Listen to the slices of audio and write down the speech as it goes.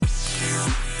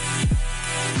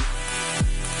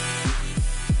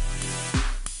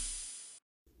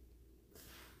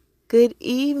Good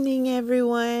evening,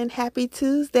 everyone. Happy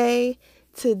Tuesday.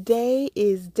 Today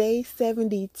is day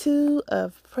 72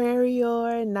 of Prayer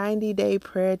 90-Day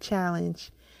Prayer Challenge.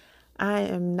 I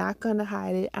am not going to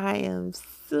hide it. I am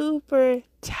super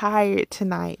tired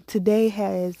tonight. Today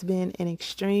has been an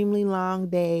extremely long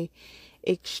day,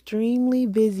 extremely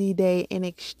busy day, and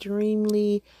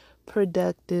extremely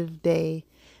productive day.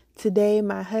 Today,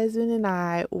 my husband and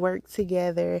I worked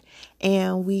together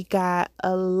and we got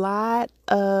a lot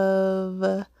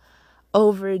of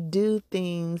overdue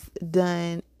things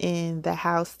done in the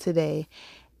house today.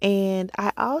 And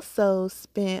I also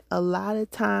spent a lot of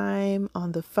time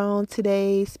on the phone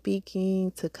today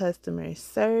speaking to customer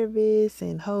service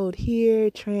and hold here,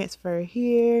 transfer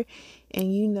here,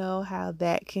 and you know how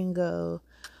that can go.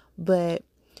 But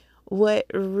what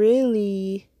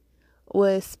really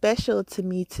was special to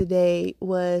me today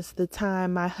was the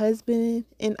time my husband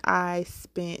and I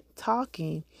spent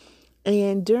talking.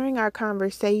 And during our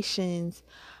conversations,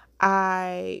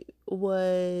 I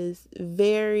was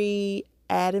very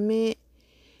adamant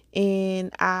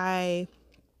and I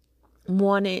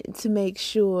wanted to make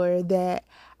sure that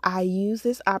I use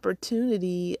this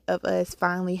opportunity of us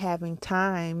finally having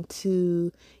time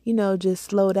to, just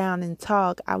slow down and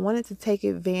talk. I wanted to take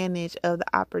advantage of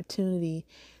the opportunity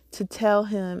to tell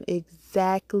him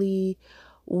exactly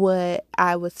what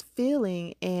I was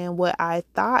feeling and what I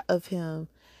thought of him.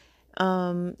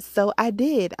 So I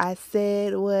did. I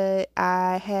said what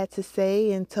I had to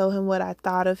say and told him what I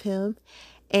thought of him.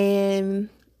 And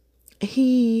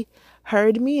he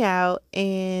heard me out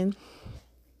and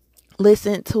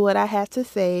listened to what I had to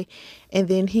say. And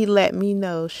then he let me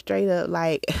know straight up,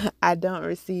 like, I don't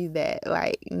receive that.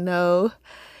 Like, no,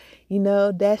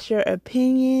 that's your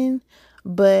opinion,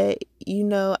 but,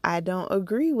 I don't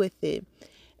agree with it.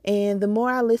 And the more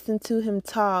I listened to him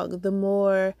talk, the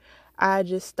more I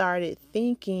just started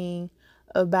thinking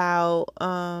about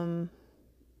how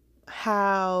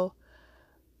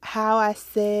I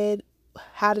said,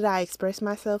 how did I express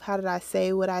myself? How did I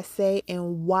say what I say?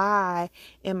 And why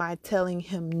am I telling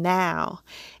him now?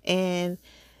 And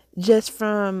just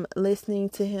from listening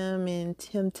to him and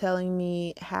him telling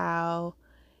me how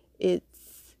it's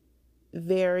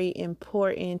very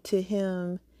important to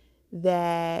him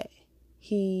that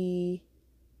he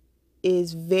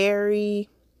is very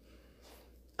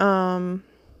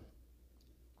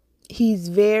he's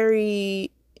very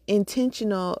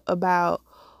intentional about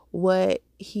what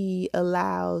he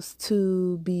allows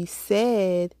to be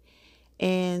said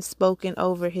and spoken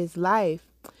over his life.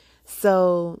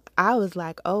 So I was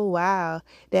like, oh wow,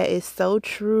 that is so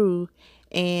true.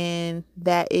 And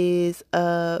that is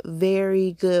a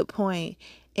very good point.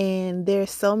 And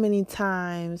there's so many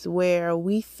times where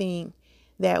we think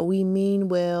that we mean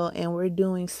well and we're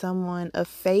doing someone a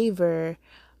favor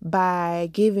by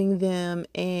giving them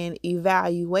an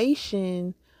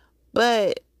evaluation,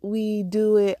 but we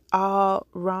do it all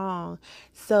wrong.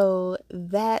 So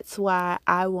that's why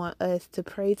I want us to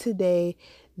pray today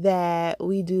that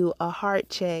we do a heart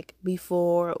check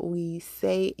before we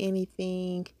say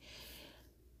anything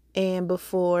and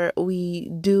before we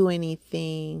do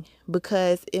anything,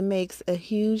 because it makes a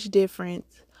huge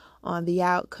difference on the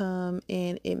outcome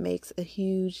and it makes a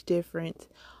huge difference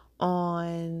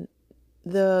on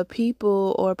the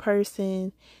people or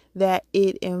person that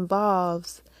it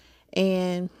involves.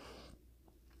 And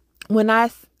when I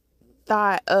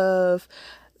thought of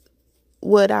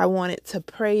what I wanted to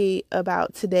pray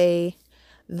about today,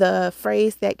 the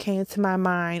phrase that came to my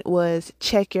mind was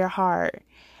check your heart.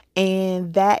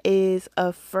 And that is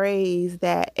a phrase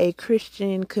that a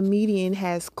Christian comedian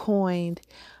has coined,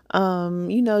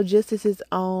 just as his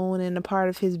own and a part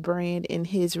of his brand and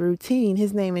his routine.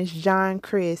 His name is John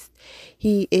Crist.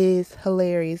 He is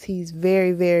hilarious. He's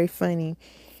very, very funny.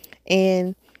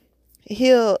 And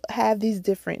he'll have these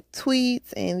different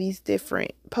tweets and these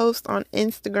different posts on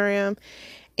Instagram.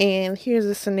 And here's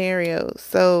a scenario.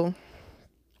 So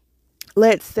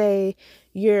let's say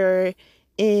you're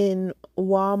in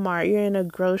Walmart, you're in a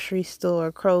grocery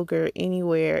store, Kroger,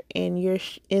 anywhere, and you're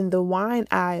in the wine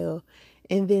aisle,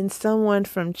 and then someone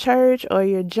from church or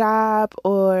your job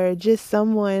or just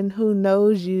someone who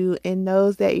knows you and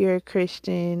knows that you're a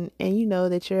Christian and you know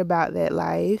that you're about that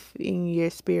life and you're a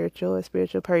spiritual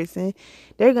person,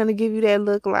 they're going to give you that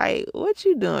look like, what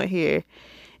you doing here?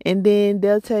 And then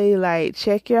they'll tell you, like,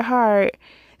 check your heart.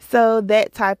 So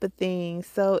that type of thing.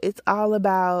 So it's all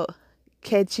about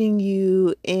catching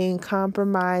you in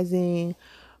compromising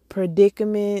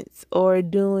predicaments or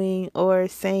doing or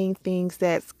saying things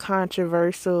that's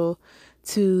controversial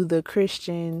to the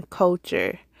Christian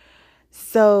culture.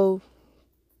 So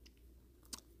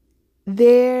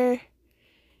there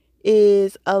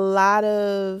is a lot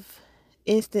of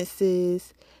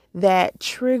instances that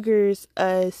triggers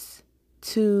us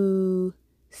to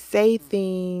say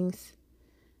things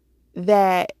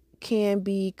that can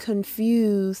be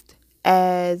confused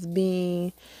as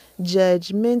being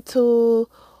judgmental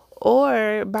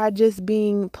or by just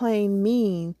being plain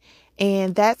mean.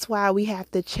 And that's why we have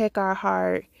to check our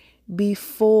heart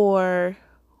before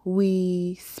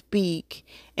we speak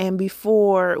and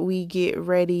before we get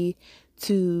ready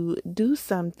to do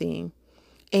something.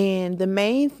 And the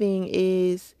main thing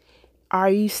is, are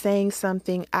you saying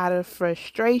something out of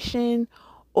frustration,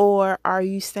 or are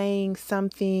you saying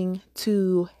something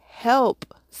to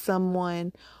help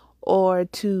someone or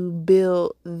to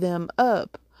build them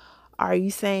up? Are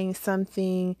you saying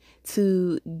something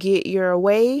to get your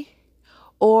way,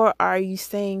 or are you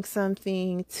saying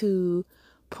something to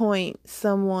point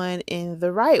someone in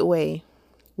the right way,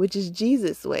 which is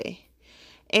Jesus' way?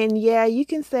 And yeah, you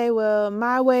can say, well,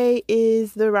 my way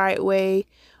is the right way,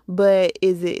 but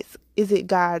is it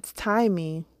God's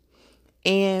timing?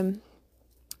 And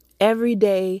every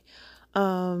day,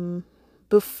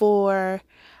 before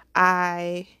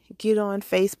I get on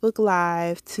Facebook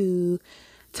Live to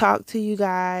talk to you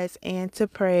guys and to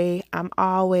pray, I'm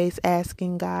always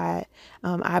asking God.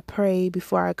 I pray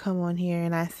before I come on here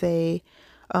and I say,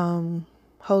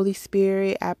 Holy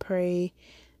Spirit, I pray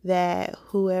that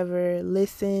whoever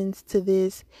listens to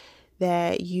this,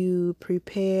 that you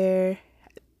prepare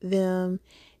them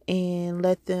and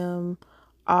let them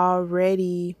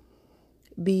already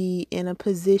be in a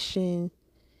position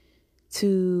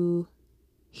to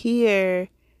hear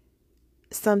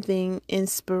something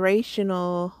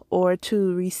inspirational or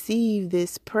to receive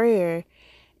this prayer.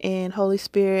 And Holy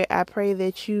Spirit, I pray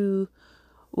that you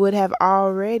would have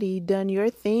already done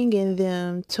your thing in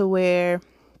them to where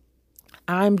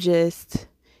I'm just,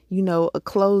 a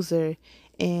closer,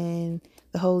 and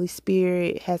the Holy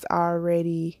Spirit has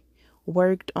already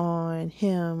worked on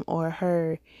him or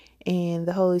her, and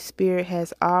the Holy Spirit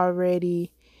has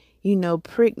already,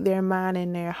 pricked their mind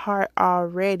and their heart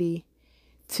already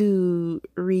to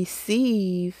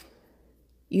receive,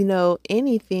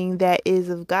 anything that is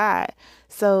of God.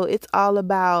 So it's all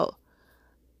about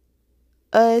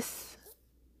us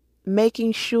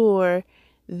making sure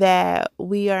that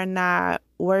we are not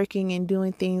working and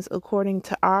doing things according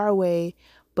to our way,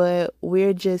 but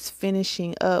we're just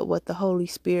finishing up what the Holy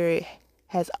Spirit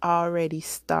has already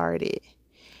started.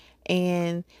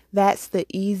 And that's the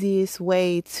easiest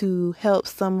way to help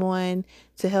someone,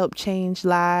 to help change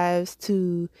lives,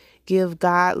 to give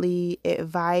godly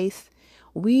advice.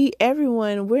 We're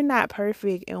not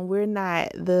perfect, and we're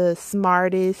not the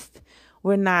smartest.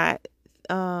 We're not,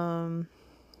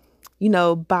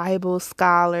 Bible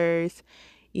scholars.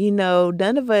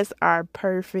 None of us are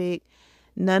perfect.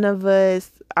 None of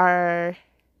us are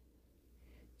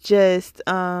just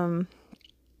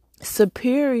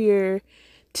superior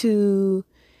to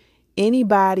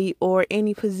anybody or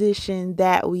any position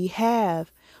that we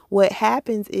have. What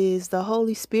happens is the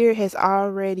Holy Spirit has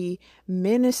already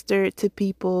ministered to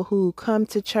people who come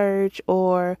to church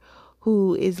or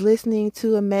who is listening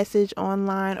to a message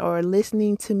online or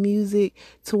listening to music,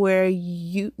 to where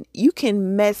you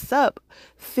can mess up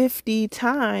 50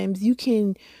 times. You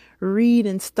can read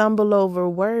and stumble over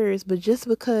words, but just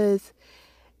because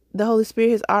the Holy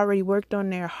Spirit has already worked on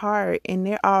their heart and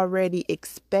they're already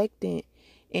expectant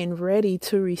and ready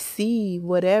to receive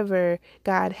whatever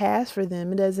God has for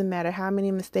them. It doesn't matter how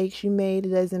many mistakes you made.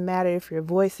 It doesn't matter if your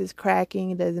voice is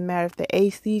cracking. It doesn't matter if the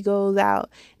AC goes out.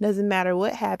 It doesn't matter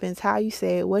what happens, how you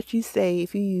say it, what you say,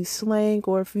 if you use slang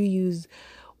or if you use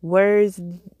words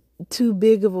too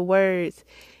big of a words.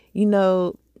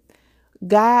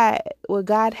 God, what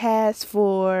God has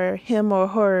for him or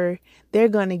her, they're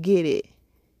going to get it.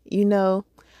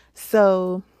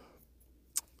 So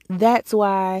that's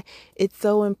why it's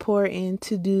so important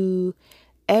to do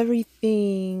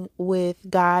everything with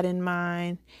God in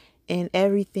mind and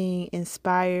everything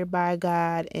inspired by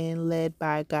God and led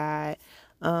by God.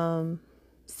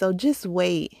 So just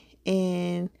wait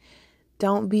and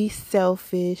don't be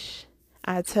selfish.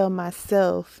 I tell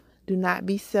myself, do not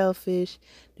be selfish.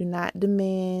 Do not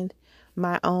demand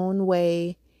my own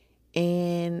way,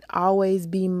 and always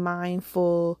be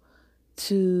mindful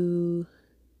to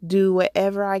do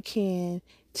whatever I can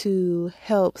to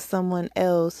help someone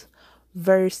else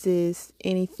versus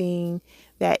anything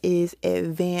that is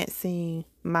advancing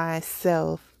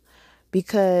myself.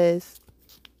 Because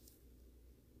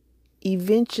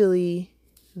eventually,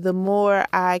 the more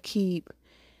I keep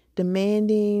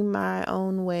demanding my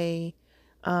own way,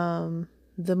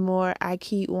 the more I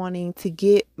keep wanting to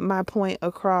get my point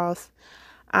across,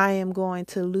 I am going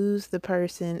to lose the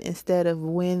person instead of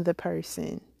win the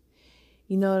person.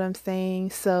 You know what I'm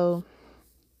saying? So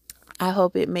I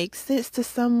hope it makes sense to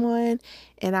someone,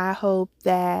 and I hope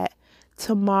that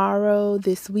tomorrow,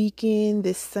 this weekend,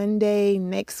 this Sunday,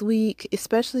 next week,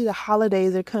 especially the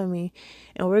holidays are coming,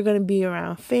 and we're going to be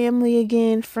around family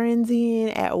again, friends again,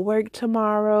 at work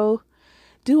tomorrow.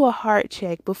 Do a heart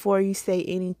check before you say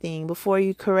anything, before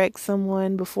you correct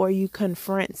someone, before you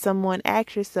confront someone.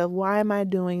 Ask yourself, why am I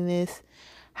doing this?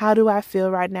 How do I feel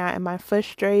right now? Am I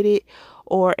frustrated,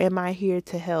 or am I here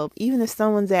to help? Even if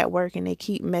someone's at work and they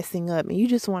keep messing up and you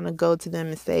just want to go to them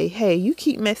and say, hey, you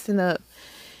keep messing up,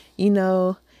 you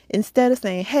know, instead of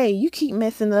saying, hey, you keep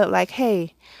messing up, like,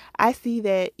 hey, I see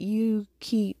that you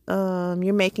keep,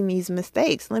 you're making these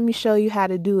mistakes. Let me show you how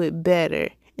to do it better.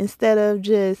 Instead of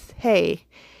just, hey,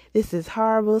 this is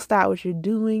horrible. Stop what you're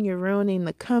doing. You're ruining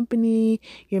the company.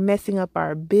 You're messing up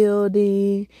our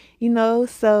building,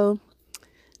 so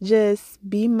just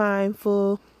be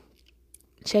mindful,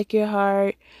 check your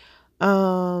heart,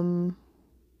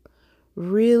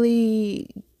 really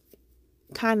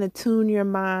kind of tune your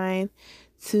mind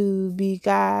to be,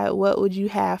 God, what would you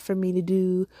have for me to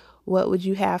do? What would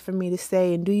you have for me to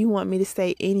say? And do you want me to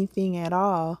say anything at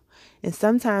all? And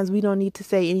sometimes we don't need to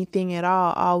say anything at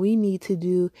all. All we need to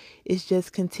do is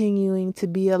just continuing to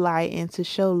be a light and to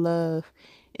show love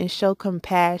and show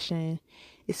compassion,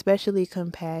 especially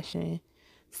compassion.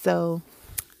 So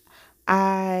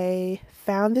I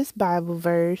found this Bible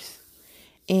verse,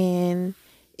 and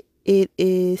it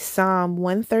is Psalm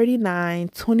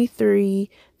 139:23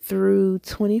 through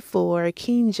 24,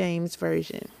 King James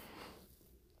Version.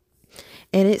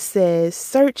 And it says,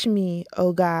 search me,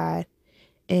 O God,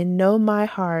 and know my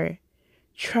heart.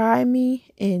 Try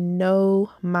me and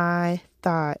know my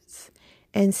thoughts,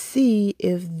 and see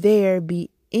if there be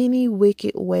any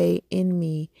wicked way in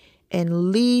me,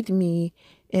 and lead me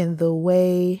in the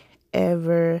way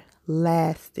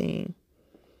everlasting.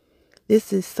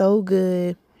 This is so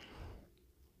good.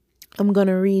 I'm going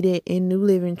to read it in New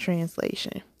Living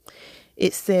Translation.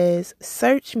 It says,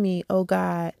 search me, O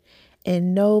God,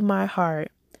 and know my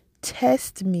heart.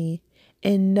 Test me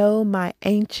and know my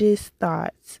anxious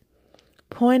thoughts.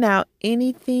 Point out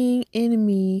anything in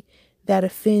me that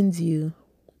offends you,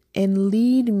 and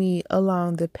lead me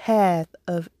along the path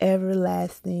of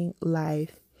everlasting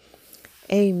life.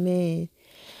 Amen.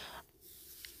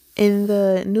 In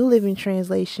the New Living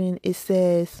Translation, it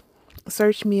says,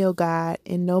 search me, O God,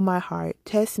 and know my heart.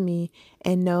 Test me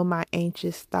and know my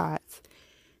anxious thoughts.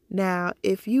 Now,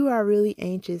 if you are really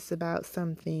anxious about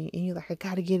something and you're like, I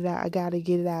got to get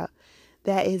it out,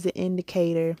 that is an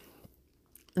indicator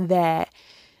that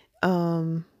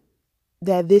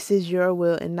that this is your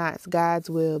will and not God's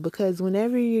will. Because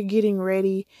whenever you're getting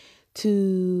ready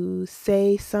to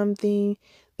say something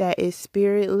that is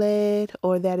spirit led,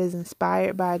 or that is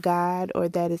inspired by God, or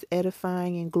that is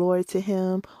edifying and glory to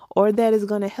Him, or that is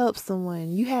going to help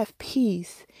someone, you have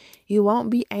peace. You won't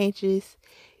be anxious.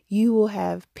 You will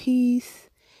have peace.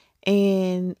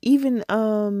 And even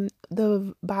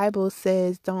the Bible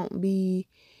says, don't be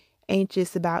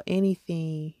anxious about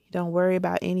anything. Don't worry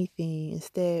about anything.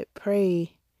 Instead,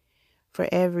 pray for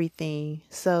everything.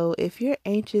 So if you're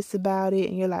anxious about it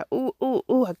and you're like, ooh,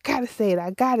 I gotta say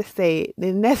it,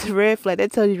 then that's a red flag.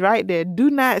 That tells you right there, do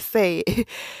not say it.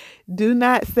 Do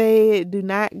not say it. Do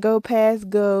not go past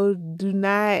go. Do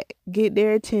not get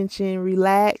their attention.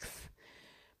 Relax.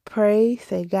 Pray.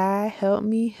 Say, God, help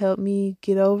me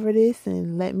get over this,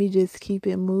 and let me just keep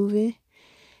it moving.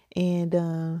 And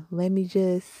let me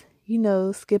just,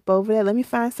 skip over that. Let me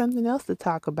find something else to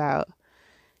talk about.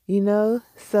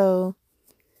 So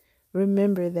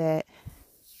remember that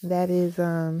is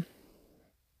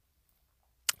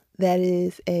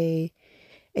a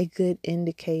good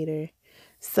indicator.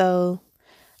 So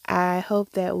I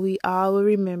hope that we all will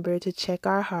remember to check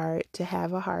our heart, to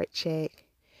have a heart check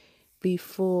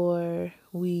before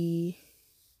we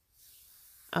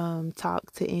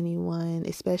talk to anyone,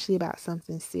 especially about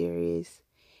something serious.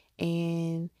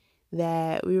 And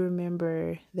that we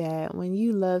remember that when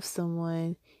you love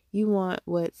someone, you want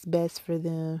what's best for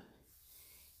them.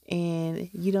 And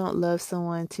you don't love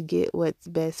someone to get what's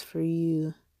best for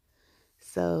you.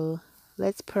 So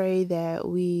let's pray that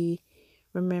we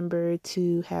remember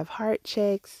to have heart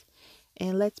checks.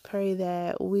 And let's pray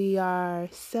that we are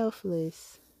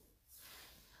selfless.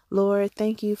 Lord,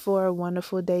 thank you for a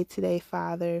wonderful day today,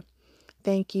 Father.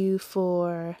 Thank you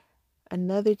for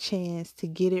another chance to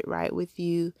get it right with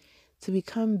you, to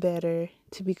become better,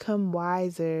 to become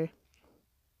wiser,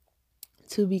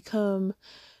 to become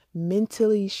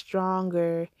mentally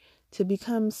stronger, to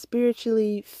become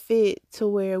spiritually fit to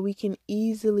where we can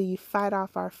easily fight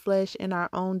off our flesh and our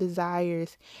own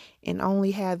desires and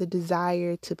only have the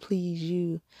desire to please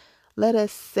you. Let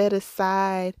us set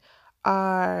aside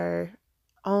our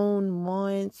own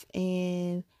wants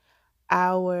and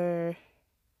our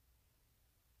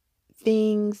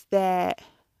things that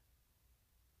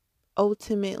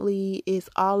ultimately is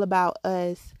all about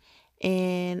us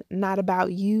and not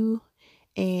about you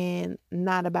and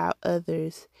not about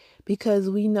others, because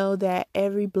we know that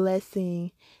every blessing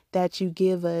that you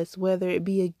give us, whether it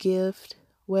be a gift,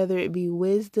 whether it be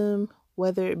wisdom,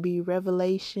 whether it be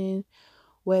revelation,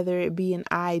 whether it be an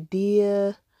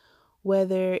idea,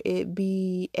 whether it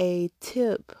be a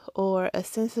tip or a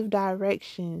sense of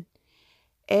direction,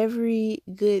 every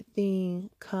good thing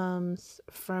comes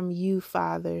from you,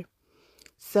 Father.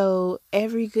 So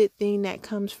every good thing that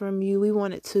comes from you, we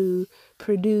want it to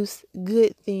produce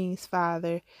good things,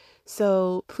 Father.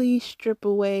 So please strip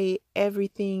away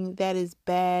everything that is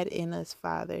bad in us,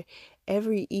 Father.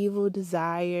 Every evil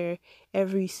desire,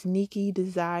 every sneaky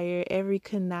desire, every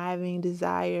conniving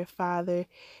desire, Father.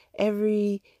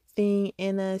 Everything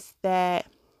in us that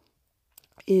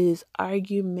is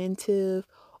argumentative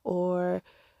or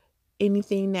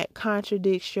anything that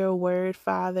contradicts your word,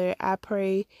 Father, I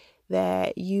pray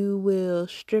that you will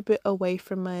strip it away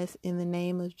from us in the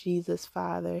name of Jesus,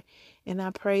 Father. And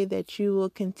I pray that you will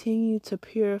continue to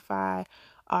purify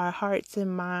our hearts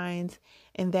and minds,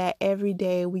 and that every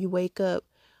day we wake up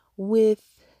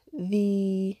with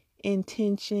the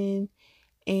intention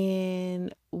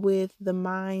and with the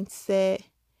mindset,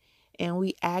 and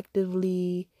we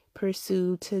actively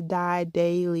pursue to die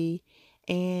daily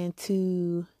and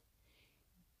to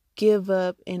give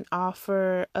up and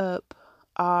offer up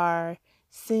our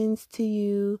sins to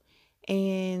you,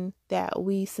 and that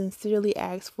we sincerely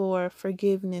ask for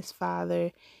forgiveness,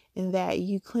 Father, and that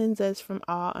you cleanse us from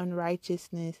all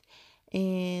unrighteousness,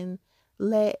 and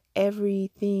let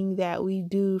everything that we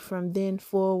do from then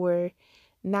forward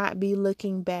not be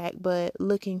looking back, but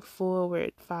looking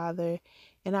forward, Father.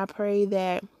 And I pray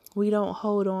that we don't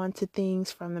hold on to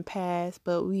things from the past,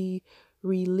 but we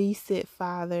release it,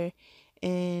 Father,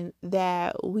 and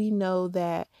that we know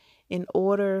that in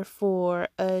order for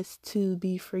us to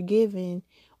be forgiven,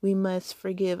 we must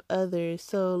forgive others.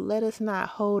 So let us not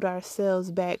hold ourselves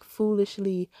back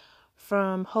foolishly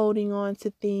from holding on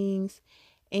to things,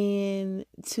 and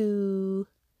to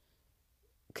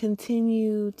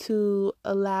continue to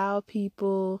allow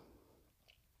people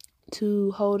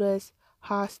to hold us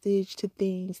hostage to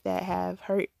things that have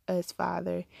hurt us,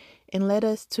 Father. And let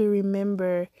us to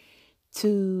remember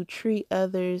to treat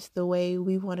others the way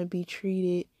we want to be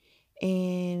treated,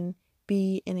 and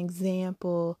be an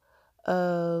example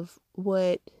of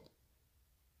what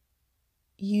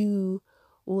you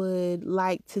would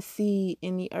like to see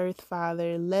in the earth,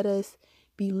 Father. Let us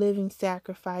be living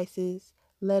sacrifices.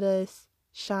 Let us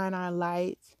shine our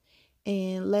lights,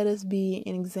 and let us be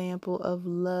an example of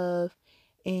love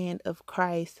and of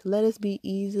Christ. Let us be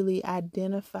easily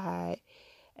identified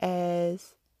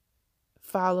as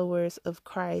followers of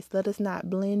Christ. Let us not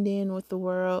blend in with the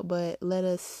world, but let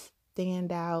us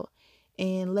stand out,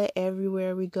 and let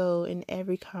everywhere we go, in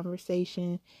every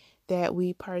conversation that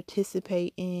we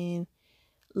participate in,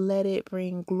 let it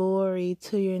bring glory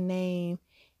to your name,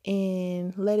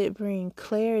 and let it bring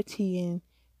clarity and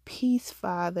peace,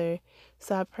 Father.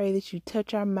 So I pray that you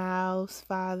touch our mouths,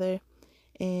 Father,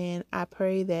 and I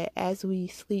pray that as we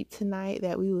sleep tonight,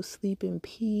 that we will sleep in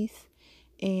peace,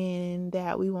 and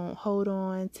that we won't hold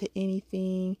on to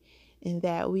anything, and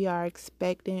that we are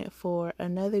expectant for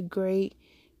another great,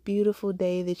 beautiful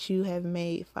day that you have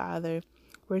made, Father.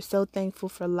 We're so thankful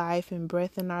for life and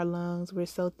breath in our lungs. We're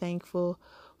so thankful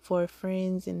for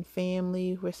friends and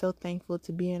family. We're so thankful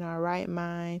to be in our right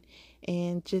mind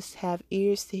and just have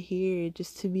ears to hear,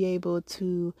 just to be able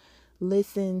to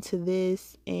listen to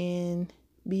this and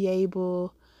be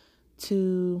able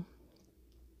to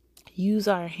use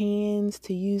our hands,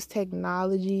 to use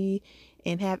technology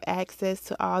and have access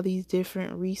to all these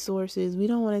different resources. We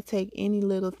don't want to take any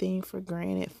little thing for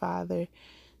granted, Father.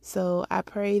 So I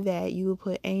pray that you will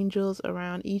put angels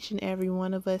around each and every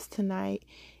one of us tonight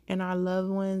and our loved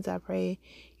ones. I pray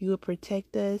you will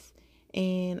protect us.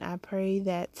 And I pray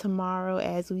that tomorrow,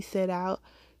 as we set out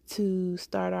to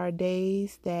start our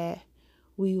days, that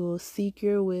we will seek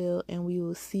your will and we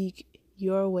will seek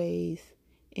your ways.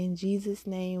 In Jesus'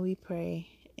 name we pray.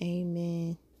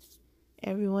 Amen.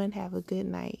 Everyone have a good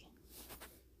night.